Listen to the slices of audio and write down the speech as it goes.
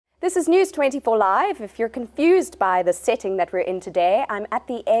This is News 24 Live. If you're confused by the setting that we're in today, I'm at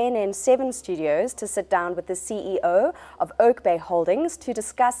the ANN 7 studios to sit down with the CEO of Oakbay Holdings to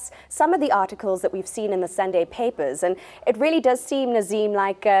discuss some of the articles that we've seen in the Sunday papers. And it really does seem, Nazim,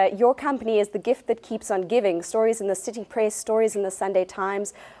 like your company is the gift that keeps on giving. Stories in the City Press, stories in the Sunday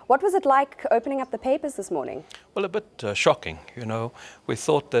Times. What was it like opening up the papers this morning? Well, a bit shocking. You know, we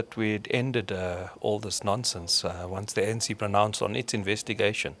thought that we'd ended all this nonsense once the ANC pronounced on its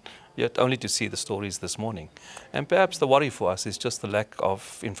investigation, yet only to see the stories this morning. And perhaps the worry for us is just the lack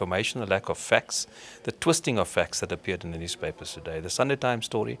of information, the lack of facts, the twisting of facts that appeared in the newspapers today. The Sunday Times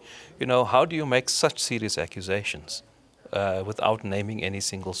story, you know, how do you make such serious accusations without naming any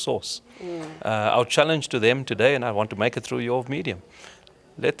single source? Our challenge to them today, and I want to make it through your medium,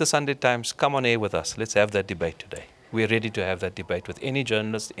 let the Sunday Times come on air with us. Let's have that debate today. We're ready to have that debate with any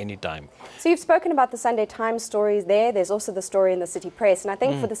journalist, anytime. So you've spoken about the Sunday Times stories there. There's also the story in the City Press. And I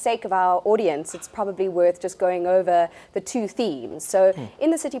think for the sake of our audience, it's probably worth just going over the two themes. So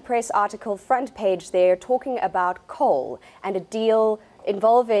in the City Press article, front page there, talking about coal and a deal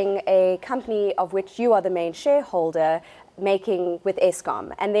involving a company of which you are the main shareholder, making with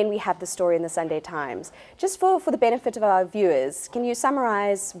Eskom. And then we have the story in the Sunday Times. Just for the benefit of our viewers, can you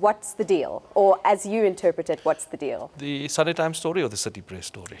summarize what's the deal? Or as you interpret it, what's the deal? The Sunday Times story or the City Press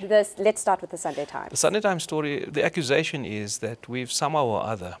story? Let's start with the Sunday Times. The Sunday Times story, the accusation is that we've somehow or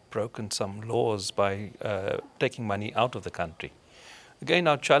other broken some laws by taking money out of the country. Again,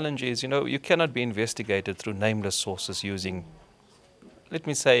 our challenge is, you know, you cannot be investigated through nameless sources using, let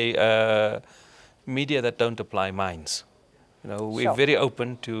me say, media that don't apply minds. You know, we're very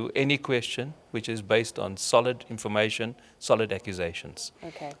open to any question which is based on solid information, solid accusations.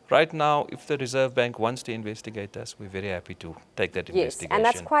 Okay. Right now, if the Reserve Bank wants to investigate us, we're very happy to take that investigation. Yes, and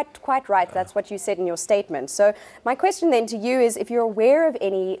that's quite right. That's what you said in your statement. So my question then to you is, if you're aware of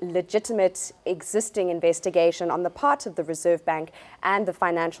any legitimate existing investigation on the part of the Reserve Bank and the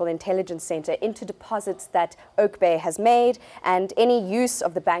Financial Intelligence Centre into deposits that Oakbay has made and any use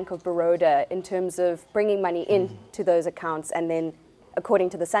of the Bank of Baroda in terms of bringing money into those accounts, and then according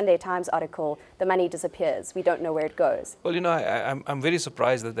to the Sunday Times article, the money disappears. We don't know where it goes. Well, you know, I'm very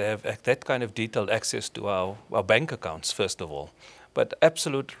surprised that they have that kind of detailed access to our bank accounts, first of all. But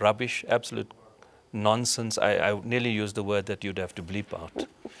absolute rubbish, absolute nonsense. I nearly used the word that you'd have to bleep out.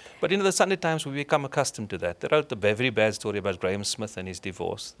 But in the Sunday Times, we've become accustomed to that. They wrote a very bad story about Graham Smith and his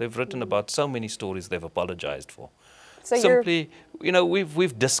divorce. They've written about so many stories they've apologized for. So simply, you know,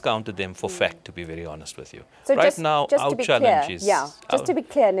 we've discounted them for fact, to be very honest with you. So right now, our challenge is... Yeah, just to be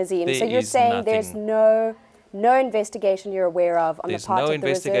clear, Nazim, so you're saying there's no investigation you're aware of on the part of the Reserve Bank?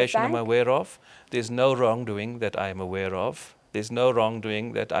 There's no investigation I'm aware of. There's no wrongdoing that I'm aware of. There's no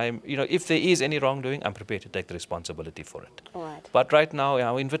wrongdoing that you know, if there is any wrongdoing, I'm prepared to take the responsibility for it. All right. But right now,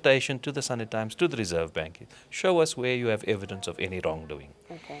 our invitation to the Sunday Times, to the Reserve Bank, show us where you have evidence of any wrongdoing.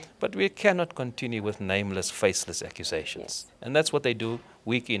 Okay. But we cannot continue with nameless, faceless accusations. Yes. And that's what they do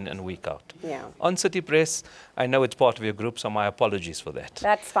week in and week out. Yeah. On City Press, I know it's part of your group, so my apologies for that.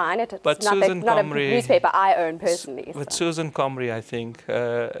 That's fine. It's but not a newspaper I own personally. But Susan Comrie, I think,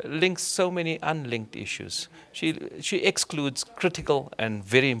 links so many unlinked issues. She excludes critical and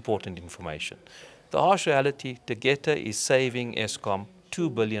very important information. The harsh reality, Tegeta is saving Eskom 2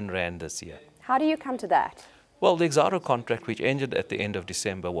 billion rand this year. How do you come to that? Well, the Exaro contract, which ended at the end of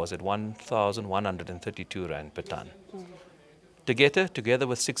December, was at 1,132 rand per tonne. Tegeta, together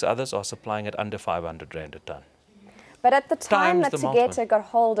with 6 others, are supplying at under 500 rand a tonne. But at the time that Tegeta got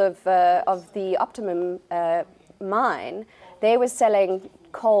hold of the Optimum mine, they were selling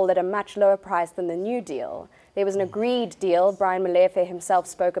coal at a much lower price than the new deal. There was an agreed deal. Brian Molefe himself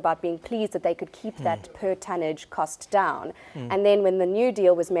spoke about being pleased that they could keep that per tonnage cost down. And then when the new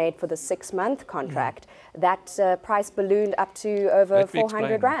deal was made for the 6-month contract, that price ballooned up to over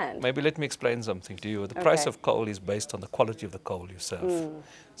 400 rand. Maybe let me explain something to you. The price of coal is based on the quality of the coal you serve.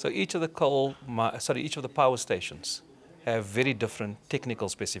 So each of the power stations have very different technical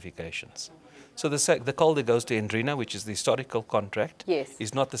specifications. So the coal that goes to Endrina, which is the historical contract,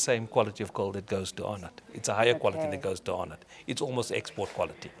 is not the same quality of coal that goes to Arnott. It's a higher quality that goes to Arnott. It's almost export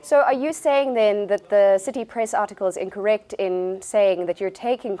quality. So are you saying then that the City Press article is incorrect in saying that you're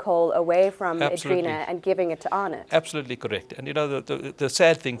taking coal away from Endrina and giving it to Arnott? Absolutely correct. And you know, the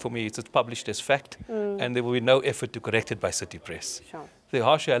sad thing for me is it's published as fact, and there will be no effort to correct it by City Press. Sure. The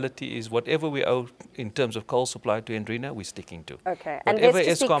harsh reality is whatever we owe in terms of coal supply to Endrina, we're sticking to. Okay, and let's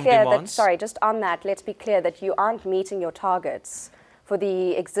just be clear that, just on that, let's be clear that you aren't meeting your targets for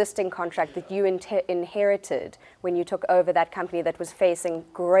the existing contract that you inherited when you took over that company that was facing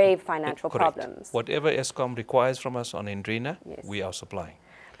grave financial problems. Whatever Eskom requires from us on Endrina, we are supplying.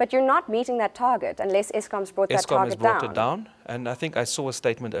 But you're not meeting that target unless Eskom's brought that target down. Eskom has brought it down, and I think I saw a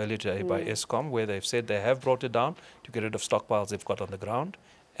statement earlier today by Eskom where they've said they have brought it down to get rid of stockpiles they've got on the ground,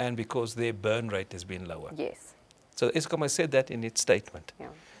 and because their burn rate has been lower. Yes. So Eskom has said that in its statement. Yeah.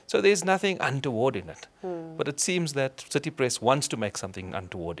 So there's nothing untoward in it. But it seems that City Press wants to make something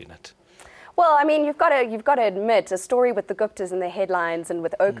untoward in it. Well, I mean, you've got to admit, a story with the Guptas in the headlines and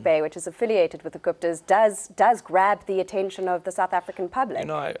with Oakbay, which is affiliated with the Guptas, does grab the attention of the South African public. You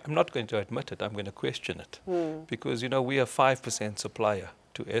know, I'm not going to admit it. I'm going to question it. Because, you know, we are 5% supplier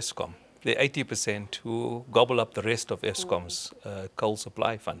to Eskom. They're 80% who gobble up the rest of Eskom's coal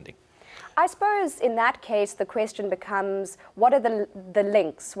supply funding. I suppose in that case, the question becomes, what are the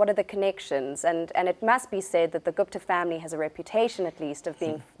links, what are the connections? And it must be said that the Gupta family has a reputation, at least, of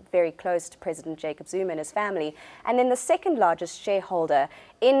being very close to President Jacob Zuma and his family. And then the second largest shareholder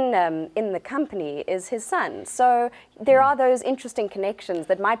in the company is his son. So there are those interesting connections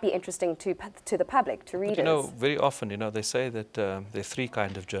that might be interesting to the public, to readers. But, you know, very often, you know, they say that there are three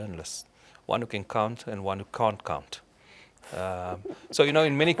kinds of journalists. One who can count and one who can't count. So, you know,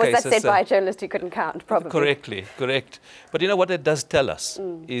 in many cases... Was that said by a journalist who couldn't count, probably? Correct. But, you know, what it does tell us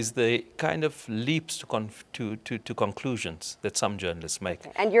is the kind of leaps to conclusions that some journalists make.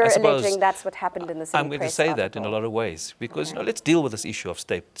 Okay. And you're alleging that's what happened in the City Press I'm going to say that in a lot of ways, because, you know, let's deal with this issue of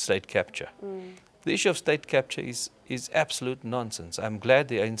state capture. The issue of state capture is absolute nonsense. I'm glad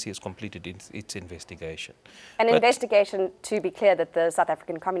the ANC has completed its investigation. An investigation, to be clear, that the South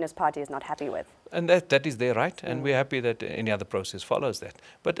African Communist Party is not happy with. And that is their right, and we're happy that any other process follows that.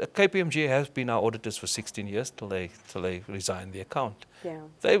 But KPMG has been our auditors for 16 years till they resign the account. Yeah.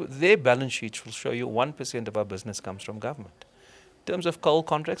 Their balance sheets will show you 1% of our business comes from government. In terms of coal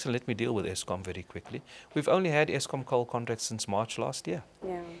contracts, and let me deal with Eskom very quickly, we've only had Eskom coal contracts since March last year.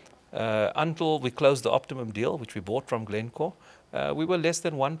 Yeah. Until we closed the Optimum deal, which we bought from Glencore, we were less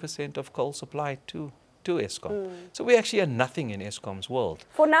than 1% of coal supply to Eskom. So we actually are nothing in Eskom's world.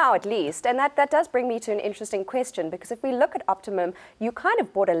 For now, at least. And that does bring me to an interesting question, because if we look at Optimum, you kind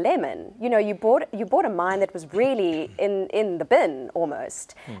of bought a lemon. You know, you bought a mine that was really in the bin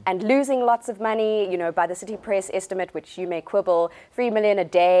almost, and losing lots of money, you know, by the City Press estimate, which you may quibble, 3 million a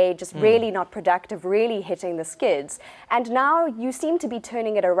day, just really not productive, really hitting the skids. And now you seem to be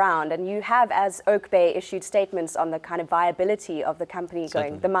turning it around, and you have, as Oakbay, issued statements on the kind of viability of the company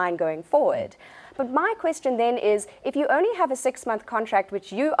the mine going forward. But my question then is, if you only have a 6-month contract,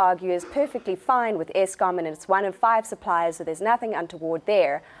 which you argue is perfectly fine with Eskom, and it's one of 5 suppliers, so there's nothing untoward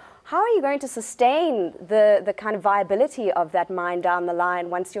there, how are you going to sustain the kind of viability of that mine down the line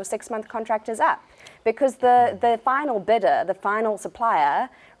once your 6-month contract is up? Because the final bidder, the final supplier,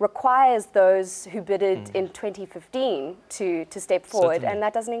 requires those who bidded in 2015 to step forward, and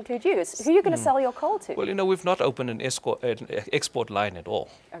that doesn't include you. So who are you going to sell your coal to? Well, you know, we've not opened an export line at all.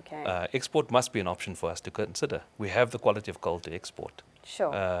 Okay. Export must be an option for us to consider. We have the quality of coal to export.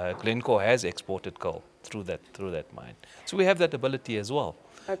 Sure. Glencore has exported coal through that mine. So we have that ability as well.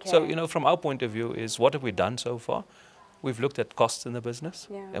 Okay. So, you know, from our point of view is, what have we done so far? We've looked at costs in the business,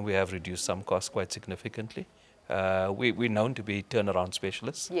 and we have reduced some costs quite significantly. We're known to be turnaround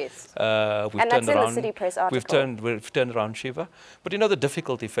specialists. Yes. And that's in the City Press article. We've turned around Shiva. But, you know, the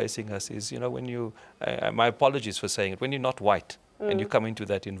difficulty facing us is, you know, when you, my apologies for saying it, when you're not white and you come into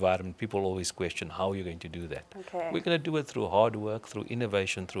that environment, people always question how you're going to do that. Okay. We're going to do it through hard work, through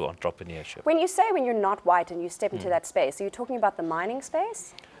innovation, through entrepreneurship. When you say when you're not white and you step into that space, are you talking about the mining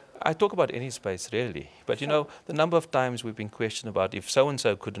space? I talk about any space, really. But, you know, the number of times we've been questioned about, if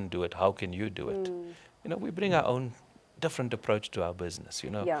so-and-so couldn't do it, how can you do it? You know, we bring our own different approach to our business,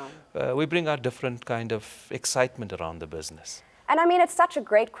 you know. Yeah. We bring our different kind of excitement around the business. And I mean, it's such a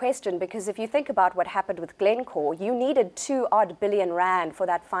great question, because if you think about what happened with Glencore, you needed 2-odd billion rand for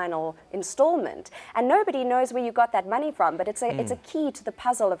that final installment. And nobody knows where you got that money from, but it's a key to the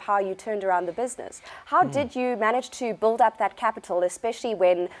puzzle of how you turned around the business. How did you manage to build up that capital, especially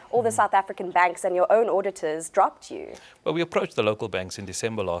when all the South African banks and your own auditors dropped you? Well, we approached the local banks in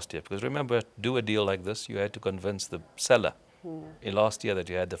December last year, because remember, do a deal like this, you had to convince the seller in last year that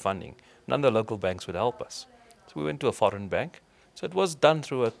you had the funding. None of the local banks would help us. So we went to a foreign bank. So it was done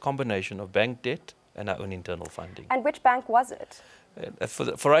through a combination of bank debt and our own internal funding. And which bank was it?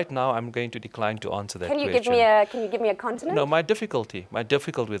 For right now, I'm going to decline to answer that question. Can you give me a continent? No, my difficulty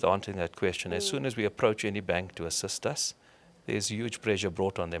with answering that question, as soon as we approach any bank to assist us, there's huge pressure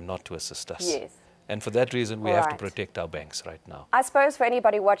brought on them not to assist us. Yes. And for that reason, we have to protect our banks right now. I suppose for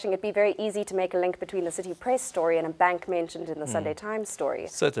anybody watching, it'd be very easy to make a link between the City Press story and a bank mentioned in the Sunday Times story.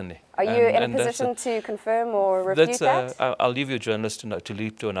 Certainly. Are you in a position to confirm or refute that? I'll leave you journalists to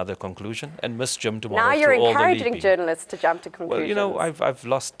leap to another conclusion and miss Jim tomorrow. Now you're encouraging journalists to jump to conclusions. Well, you know, I've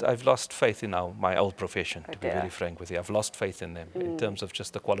lost faith in my old profession, to be very frank with you. I've lost faith in them in terms of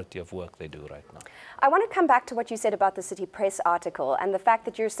just the quality of work they do right now. I want to come back to what you said about the City Press article and the fact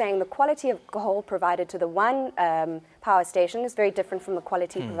that you're saying the quality of coal provided to the one power station is very different from the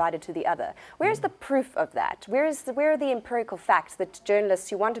quality provided to the other. Where's the proof of that? Where are the empirical facts that journalists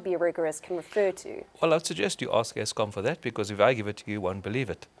who want to be rigorous can refer to? Well, I'd suggest you ask Eskom for that, because if I give it to you, you won't believe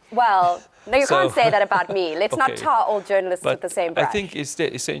it. Well, no, you can't say that about me. Let's not tar all journalists with the same brush. I think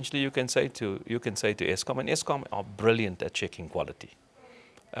essentially you can say to Eskom, and Eskom are brilliant at checking quality.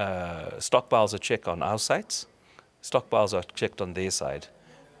 Stockpiles are checked on our sites. Stockpiles are checked on their side.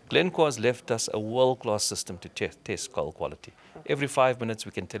 Glencore has left us a world-class system to test coal quality. Every 5 minutes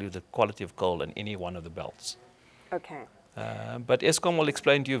we can tell you the quality of coal in any one of the belts. Okay. But Eskom will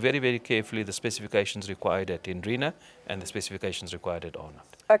explain to you very, very carefully the specifications required at Indrina and the specifications required at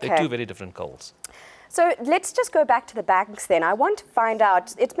Arnott. Okay. They're two very different coals. So let's just go back to the banks then. I want to find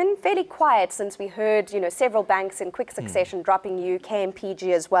out, it's been fairly quiet since we heard, several banks in quick succession dropping you,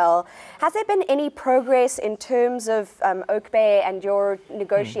 KMPG as well. Has there been any progress in terms of Oakbay and your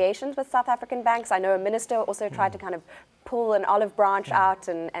negotiations with South African banks? I know a minister also tried to kind of pull an olive branch out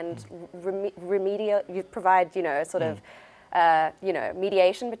and provide,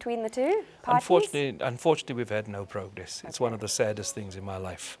 mediation between the two parties? Unfortunately, we've had no progress. It's one of the saddest things in my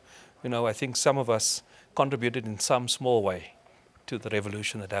life. I think some of us contributed in some small way to the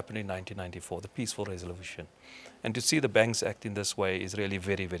revolution that happened in 1994, the peaceful resolution. And to see the banks act in this way is really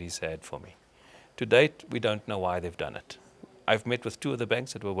very, very sad for me. To date, we don't know why they've done it. I've met with 2 of the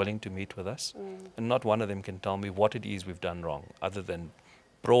banks that were willing to meet with us, and not one of them can tell me what it is we've done wrong, other than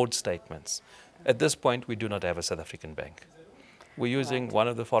broad statements. At this point, we do not have a South African bank. We're using one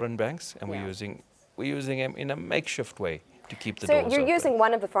of the foreign banks, and we're using them in a makeshift way to keep the doors open. So you're using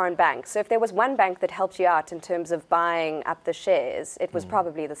one of the foreign banks. So if there was one bank that helped you out in terms of buying up the shares, it was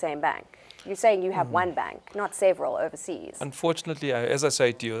probably the same bank. You're saying you have one bank, not several overseas. Unfortunately, as I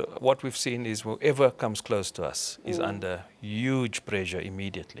say to you, what we've seen is whoever comes close to us is under huge pressure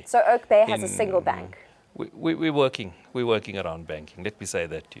immediately. So Oakbay has a single bank? We're working around banking. Let me say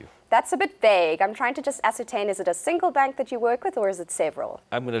that to you. That's a bit vague. I'm trying to just ascertain, is it a single bank that you work with or is it several?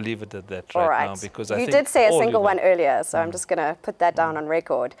 I'm going to leave it at that right now, because I think you did say a single one earlier, so I'm just going to put that down on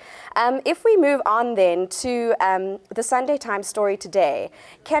record. If we move on then to the Sunday Times story today,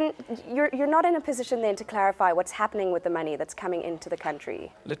 you're not in a position then to clarify what's happening with the money that's coming into the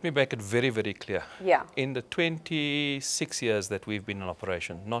country? Let me make it very, very clear. Yeah. In the 26 years that we've been in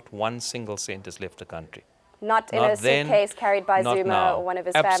operation, not one single cent has left the country. Not in a suitcase carried by Zuma or one of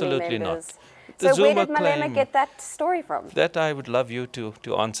his family members? So where did Malema get that story from? That I would love you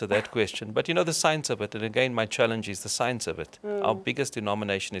to answer that question. But the science of it, and again my challenge is the science of it. Our biggest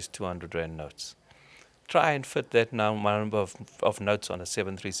denomination is 200 Rand notes. Try and fit that number of notes on a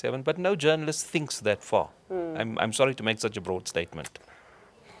 737, but no journalist thinks that far. I'm sorry to make such a broad statement.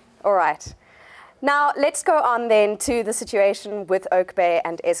 All right. Now, let's go on then to the situation with Oakbay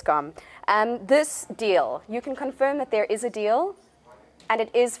and Eskom. This deal, you can confirm that there is a deal and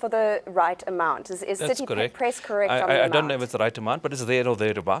it is for the right amount. Is City Press correct on the amount? I don't know if it's the right amount, but it's there or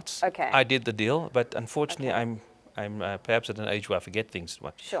thereabouts. Okay. I did the deal, but unfortunately I'm perhaps at an age where I forget things too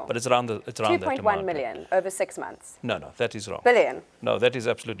much. Sure. But it's around that amount. 2.1 million over 6 months. No, that is wrong. Billion? No, that is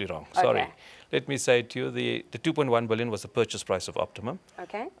absolutely wrong. Okay. Sorry. Let me say to you, the 2.1 billion was the purchase price of Optimum.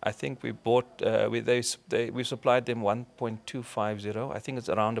 Okay. I think we bought, we supplied them 1.250. I think it's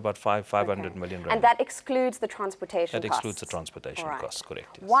around about 500 million rand. And that excludes the transportation costs? That excludes the transportation costs,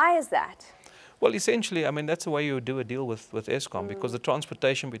 correct. Yes. Why is that? Well, essentially, that's the way you do a deal with Eskom, because the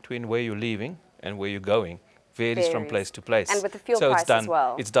transportation between where you're leaving and where you're going varies from place to place. And with the fuel price as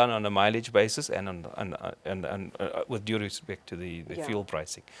well. It's done on a mileage basis and with due respect to the fuel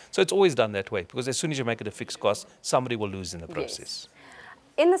pricing. So it's always done that way, because as soon as you make it a fixed cost, somebody will lose in the process. Yes.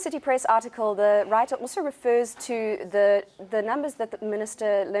 In the City Press article, the writer also refers to the numbers that the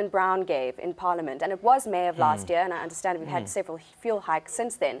Minister Lynn Brown gave in Parliament, and it was May of last year, and I understand we've had several fuel hikes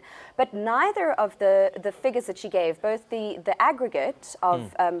since then. But neither of the figures that she gave, both the aggregate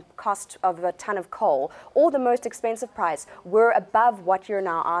of cost of a ton of coal or the most expensive price, were above what you're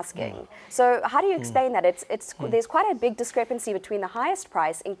now asking. So how do you explain that? There's quite a big discrepancy between the highest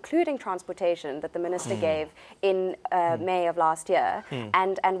price, including transportation, that the Minister gave in May of last year,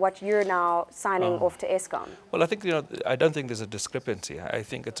 and what you're now signing off to Eskom? Well, I think, I don't think there's a discrepancy. I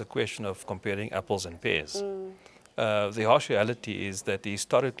think it's a question of comparing apples and pears. The harsh reality is that the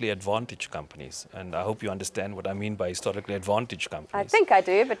historically advantaged companies, and I hope you understand what I mean by historically advantaged companies. I think I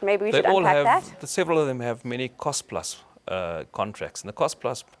do, but maybe we should unpack that. Several of them have many cost-plus contracts, and the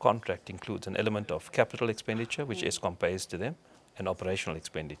cost-plus contract includes an element of capital expenditure, which Eskom pays to them, and operational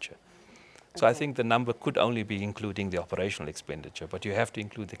expenditure. So I think the number could only be including the operational expenditure, but you have to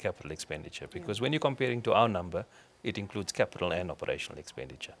include the capital expenditure, because when you're comparing to our number, it includes capital and operational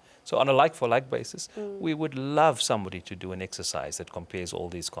expenditure. So on a like-for-like basis, we would love somebody to do an exercise that compares all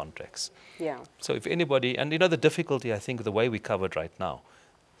these contracts. Yeah. So if anybody, and the difficulty, I think, the way we covered right now,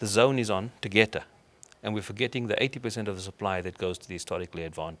 the zone is on together, and we're forgetting the 80% of the supply that goes to the historically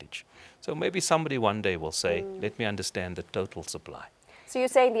advantaged. So maybe somebody one day will say, let me understand the total supply. So you're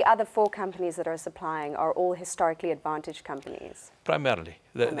saying the other 4 companies that are supplying are all historically advantaged companies? Primarily.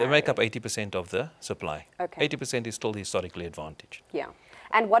 They make up 80% of the supply. Okay. 80% is still historically advantaged. Yeah.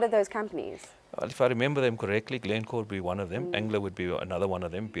 And what are those companies? Well, if I remember them correctly, Glencore would be one of them, Anglo would be another one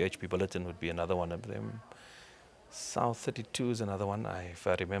of them, BHP Billiton would be another one of them, South 32 is another one, if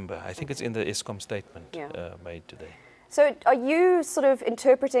I remember. I think it's in the Eskom statement made today. So are you sort of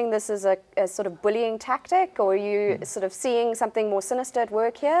interpreting this as a sort of bullying tactic, or are you sort of seeing something more sinister at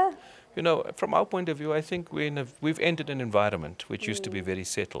work here? From our point of view, I think we've entered an environment which used to be very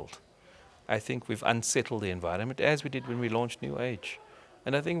settled. I think we've unsettled the environment, as we did when we launched New Age.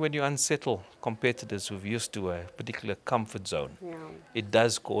 And I think when you unsettle competitors who've used to a particular comfort zone, it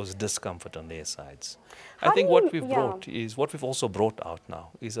does cause discomfort on their sides. I think what we've also brought out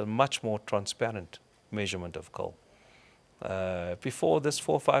now is a much more transparent measurement of coal. Before this,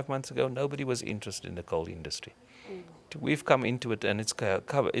 4 or 5 months ago, nobody was interested in the coal industry. We've come into it, and it's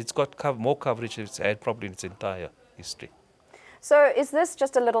got more coverage than it's had probably in its entire history. So is this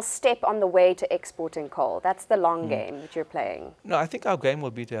just a little step on the way to exporting coal? That's the long game that you're playing? No, I think our game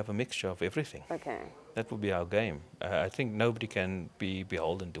will be to have a mixture of everything. Okay. That will be our game. I think nobody can be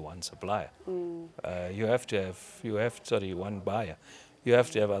beholden to one supplier. You have to have, one buyer. You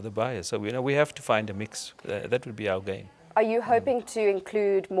have to have other buyers. So we have to find a mix. That would be our game. Are you hoping to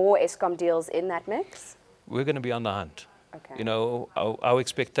include more Eskom deals in that mix? We're going to be on the hunt. Okay. Our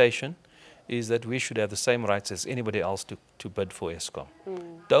expectation is that we should have the same rights as anybody else to bid for Eskom.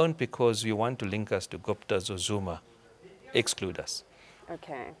 Don't, because you want to link us to Gupta's or Zuma, exclude us.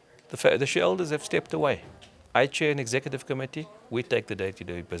 Okay. The shareholders have stepped away. I chair an executive committee. We take the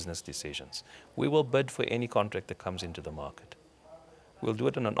day-to-day business decisions. We will bid for any contract that comes into the market. We'll do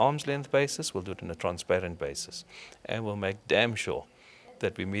it on an arm's length basis, we'll do it on a transparent basis, and we'll make damn sure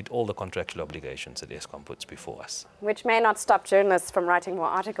that we meet all the contractual obligations that Eskom puts before us. Which may not stop journalists from writing more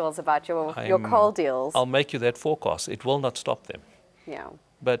articles about your coal deals. I'll make you that forecast. It will not stop them. Yeah.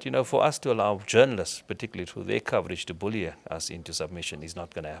 But, for us to allow journalists, particularly through their coverage, to bully us into submission is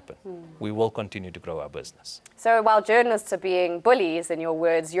not going to happen. We will continue to grow our business. So while journalists are being bullies, in your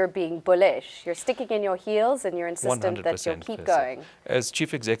words, you're being bullish. You're sticking in your heels and you're insistent that you'll keep going. As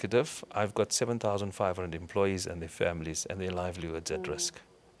Chief Executive, I've got 7,500 employees and their families and their livelihoods at risk.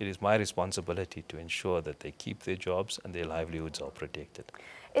 It is my responsibility to ensure that they keep their jobs and their livelihoods are protected.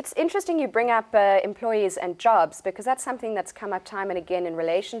 It's interesting you bring up employees and jobs, because that's something that's come up time and again in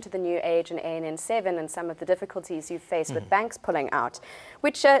relation to the New Age and ANN7 and some of the difficulties you've faced with banks pulling out,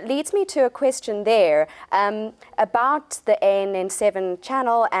 which leads me to a question there about the ANN7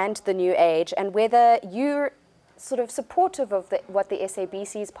 channel and the New Age, and whether you're sort of supportive of what the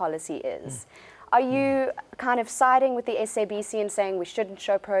SABC's policy is. Are you kind of siding with the SABC and saying we shouldn't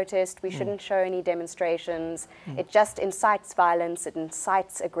show protest, we shouldn't show any demonstrations, it just incites violence, it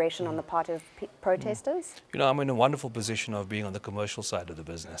incites aggression on the part of protesters? I'm in a wonderful position of being on the commercial side of the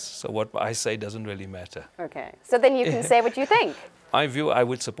business, so what I say doesn't really matter. Okay, so then you can say what you think. I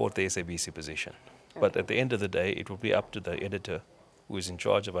would support the SABC position, but at the end of the day, it will be up to the editor who is in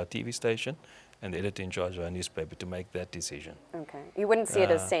charge of our TV station and the editor in charge of our newspaper to make that decision. Okay. You wouldn't see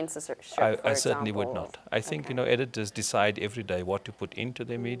it as censorship, I certainly would not. I think, editors decide every day what to put into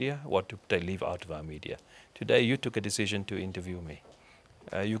their media, what they leave out of our media. Today, you took a decision to interview me.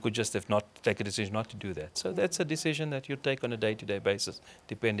 You could just have not take a decision not to do that. So that's a decision that you take on a day-to-day basis,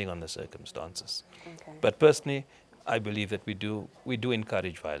 depending on the circumstances. Okay. But personally, I believe that we do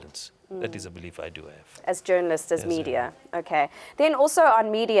encourage violence. That is a belief I do have. As journalists, as media. Okay. Then also on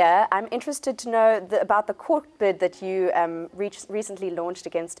media, I'm interested to know about the court bid that you recently launched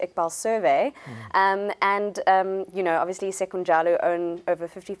against Iqbal's survey. Obviously Sekunjalo own over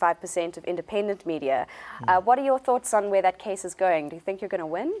 55% of independent media. What are your thoughts on where that case is going? Do you think you're going to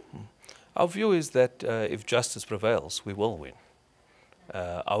win? Our view is that if justice prevails, we will win.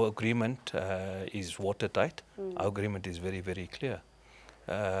 Our agreement is watertight. Our agreement is very, very clear.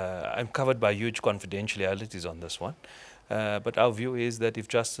 I'm covered by huge confidentialities on this one. But our view is that if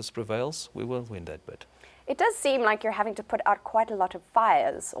justice prevails, we will win that bid. It does seem like you're having to put out quite a lot of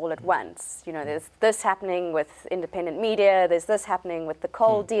fires all at once. You know, there's this happening with independent media, there's this happening with the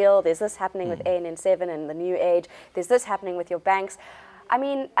coal deal, there's this happening with ANN7 and the New Age, there's this happening with your banks. I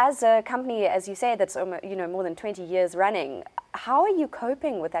mean, as a company, as you say, that's more than 20 years running, how are you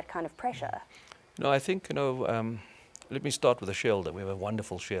coping with that kind of pressure? No, I think, let me start with the shareholder. We have a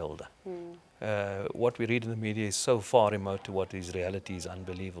wonderful shareholder. What we read in the media is so far remote to what is reality is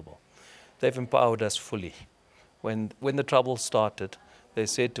unbelievable. They've empowered us fully. When the trouble started, they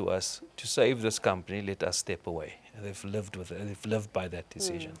said to us, to save this company, let us step away. And they've lived by that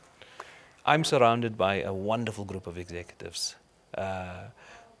decision. I'm surrounded by a wonderful group of executives.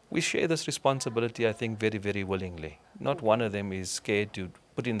 We share this responsibility, I think, very, very willingly. Not one of them is scared to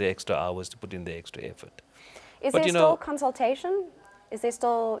put in the extra hours, to put in the extra effort. Is there still consultation? Is there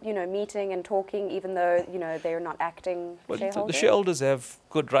still, meeting and talking, even though, they're not acting shareholders? The shareholders have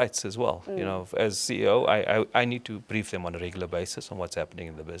good rights as well. As CEO, I need to brief them on a regular basis on what's happening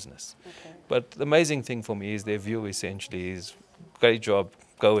in the business. Okay. But the amazing thing for me is their view essentially is, great job,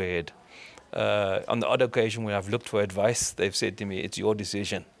 go ahead. On the odd occasion when I've looked for advice, they've said to me, it's your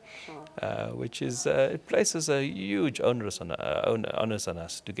decision. Which is, it places a huge onus on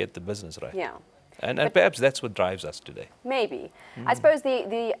us to get the business right. Yeah. And perhaps that's what drives us today. Maybe. I suppose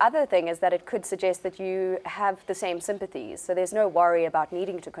the other thing is that it could suggest that you have the same sympathies. So there's no worry about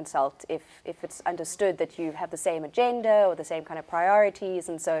needing to consult if it's understood that you have the same agenda or the same kind of priorities.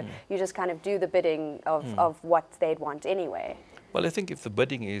 And so you just kind of do the bidding of what they'd want anyway. Well, I think if the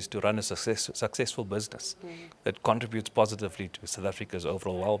bidding is to run a successful business that contributes positively to South Africa's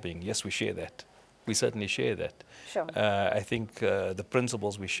overall well-being, yes, we share that. We certainly share that. Sure. I think the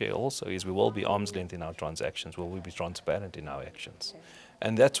principles we share also is we will be arm's length in our transactions, we will be transparent in our actions. Okay.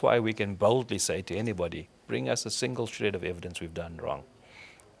 And that's why we can boldly say to anybody, bring us a single shred of evidence we've done wrong.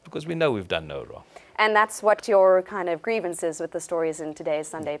 Because we know we've done no wrong. And that's what your kind of grievance is with the stories in today's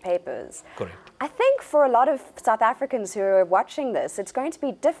Sunday papers. Correct. I think for a lot of South Africans who are watching this, it's going to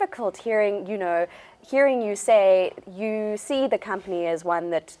be difficult hearing you say you see the company as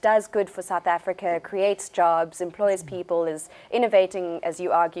one that does good for South Africa, creates jobs, employs people, is innovating, as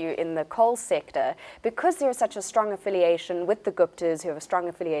you argue, in the coal sector, because there's such a strong affiliation with the Guptas, who have a strong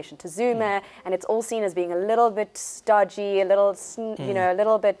affiliation to Zuma, and it's all seen as being a little bit dodgy, a little, a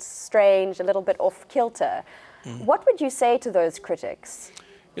little bit strange, a little bit off kilter. What would you say to those critics?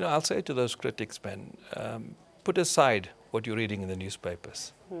 I'll say to those critics, Ben, put aside what you're reading in the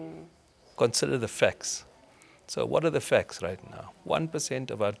newspapers. Consider the facts. So what are the facts right now?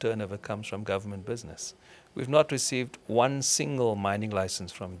 1% of our turnover comes from government business. We've not received one single mining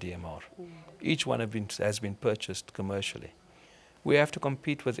license from DMR. Each one has been purchased commercially. We have to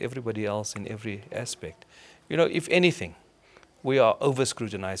compete with everybody else in every aspect. If anything, we are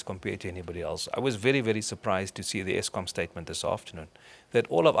over-scrutinized compared to anybody else. I was very, very surprised to see the Eskom statement this afternoon that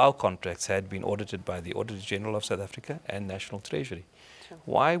all of our contracts had been audited by the Auditor General of South Africa and National Treasury. Sure.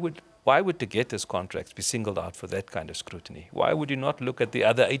 Why would to get this contracts be singled out for that kind of scrutiny? Why would you not look at the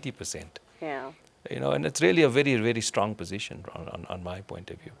other 80%? Yeah. And it's really a very, very strong position on my point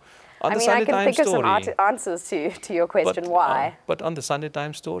of view. On I can think of some answers to your question, why? But on the Sunday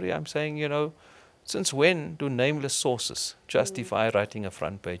Times story, I'm saying, since when do nameless sources justify writing a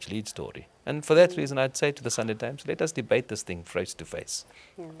front page lead story? And for that reason, I'd say to the Sunday Times, let us debate this thing face to face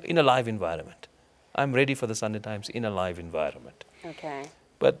in a live environment. I'm ready for the Sunday Times in a live environment. Okay.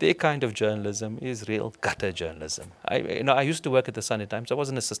 But their kind of journalism is real gutter journalism. I used to work at the Sunday Times. I was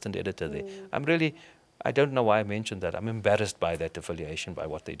an assistant editor there. I don't know why I mentioned that. I'm embarrassed by that affiliation, by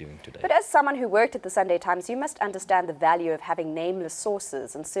what they're doing today. But as someone who worked at the Sunday Times, you must understand the value of having nameless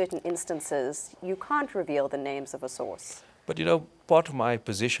sources. In certain instances, you can't reveal the names of a source. But part of my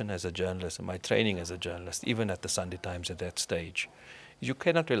position as a journalist and my training as a journalist, even at the Sunday Times at that stage, you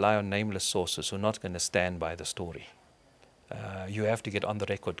cannot rely on nameless sources who are not going to stand by the story. You have to get on the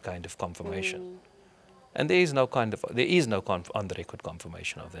record kind of confirmation. And there is no on the record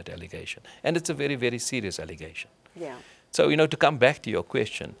confirmation of that allegation. And it's a very, very serious allegation. Yeah. So, to come back to your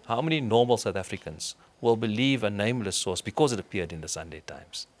question, how many normal South Africans will believe a nameless source because it appeared in the Sunday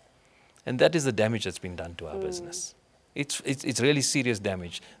Times? And that is the damage that's been done to our business. It's really serious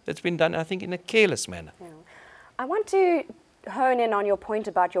damage that's been done, I think, in a careless manner. Yeah. I want to hone in on your point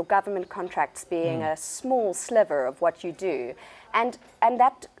about your government contracts being a small sliver of what you do. And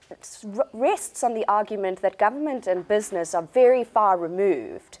that rests on the argument that government and business are very far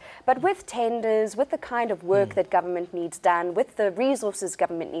removed. But with tenders, with the kind of work that government needs done, with the resources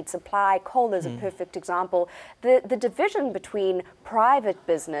government needs supply, coal is a perfect example, the division between private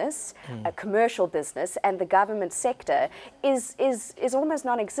business, commercial business, and the government sector is almost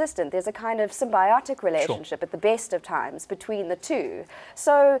non-existent. There's a kind of symbiotic relationship at the best of times between the two.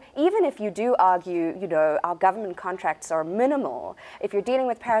 So even if you do argue, you know, our government contracts are minimal, if you're dealing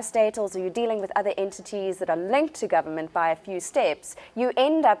with parastatals or you're dealing with other entities that are linked to government by a few steps, you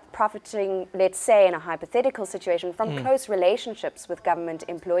end up profiting, let's say in a hypothetical situation, from close relationships with government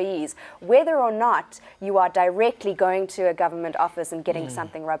employees, whether or not you are directly going to a government office and getting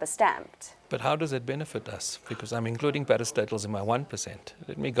something rubber stamped. But how does it benefit us? Because I'm including parastatals in my 1%.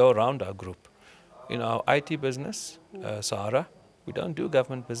 Let me go around our group. In our IT business, Sahara, we don't do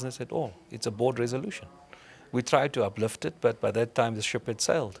government business at all. It's a board resolution. We tried to uplift it, but by that time the ship had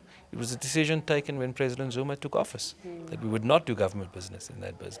sailed. It was a decision taken when President Zuma took office that we would not do government business in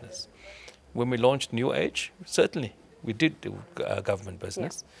that business. When we launched New Age, certainly we did do government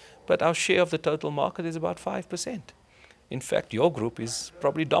business, but our share of the total market is about 5%. In fact, your group is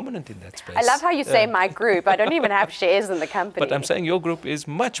probably dominant in that space. I love how you say my group. I don't even have shares in the company. But I'm saying your group is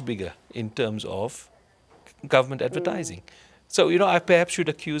much bigger in terms of government advertising. So, you know, I perhaps should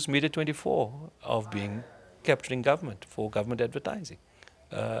accuse Media 24 of capturing government for government advertising.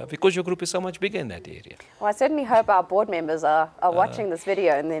 Because your group is so much bigger in that area. Well, I certainly hope our board members are watching this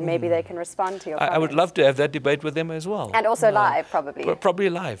video, and then maybe they can respond to your comments. I would love to have that debate with them as well. And also live, probably. Probably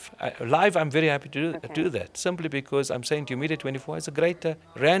live. Live, I'm very happy to do that, simply because I'm saying to you, Media 24 has a greater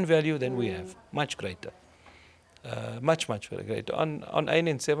RAND value than we have, much greater. Much greater. On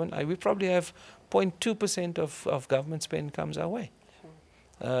ANN7, we probably have 0.2% of government spend comes our way.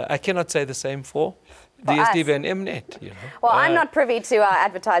 I cannot say the same for DSTV and Mnet. You know. Well, I'm not privy to our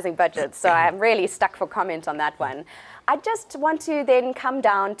advertising budgets, so I'm really stuck for comment on that one. I just want to then come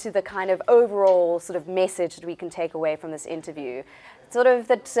down to the kind of overall sort of message that we can take away from this interview. Sort of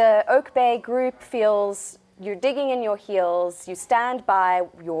that Oakbay Group feels you're digging in your heels, you stand by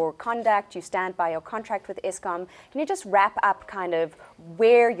your conduct, you stand by your contract with Eskom. Can you just wrap up kind of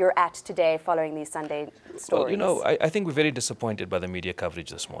where you're at today following these Sunday stories? Well, you know, I think we're very disappointed by the media coverage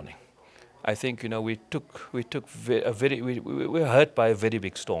this morning. I think, you know, we were hurt by a very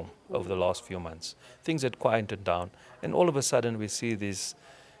big storm over the last few months. Things had quieted down, and all of a sudden we see these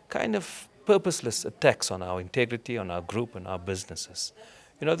kind of purposeless attacks on our integrity, on our group and our businesses.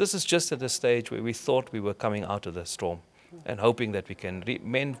 You know, this is just at a stage where we thought we were coming out of the storm and hoping that we can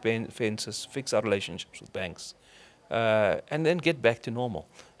mend fences, fix our relationships with banks, and then get back to normal.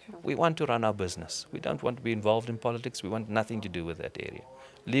 We want to run our business. We don't want to be involved in politics. We want nothing to do with that area.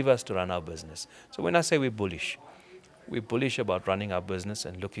 Leave us to run our business. So when I say we're bullish about running our business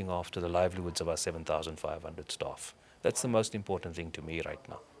and looking after the livelihoods of our 7,500 staff. That's the most important thing to me right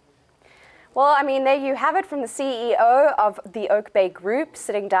now. Well, I mean, there you have it from the CEO of the Oakbay Group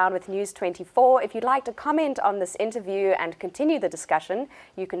sitting down with News 24. If you'd like to comment on this interview and continue the discussion,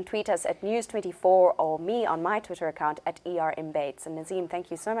 you can tweet us at News 24 or me on my Twitter account at ERMBates. And Nazim, thank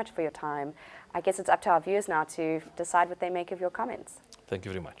you so much for your time. I guess it's up to our viewers now to decide what they make of your comments. Thank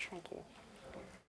you very much. Thank you.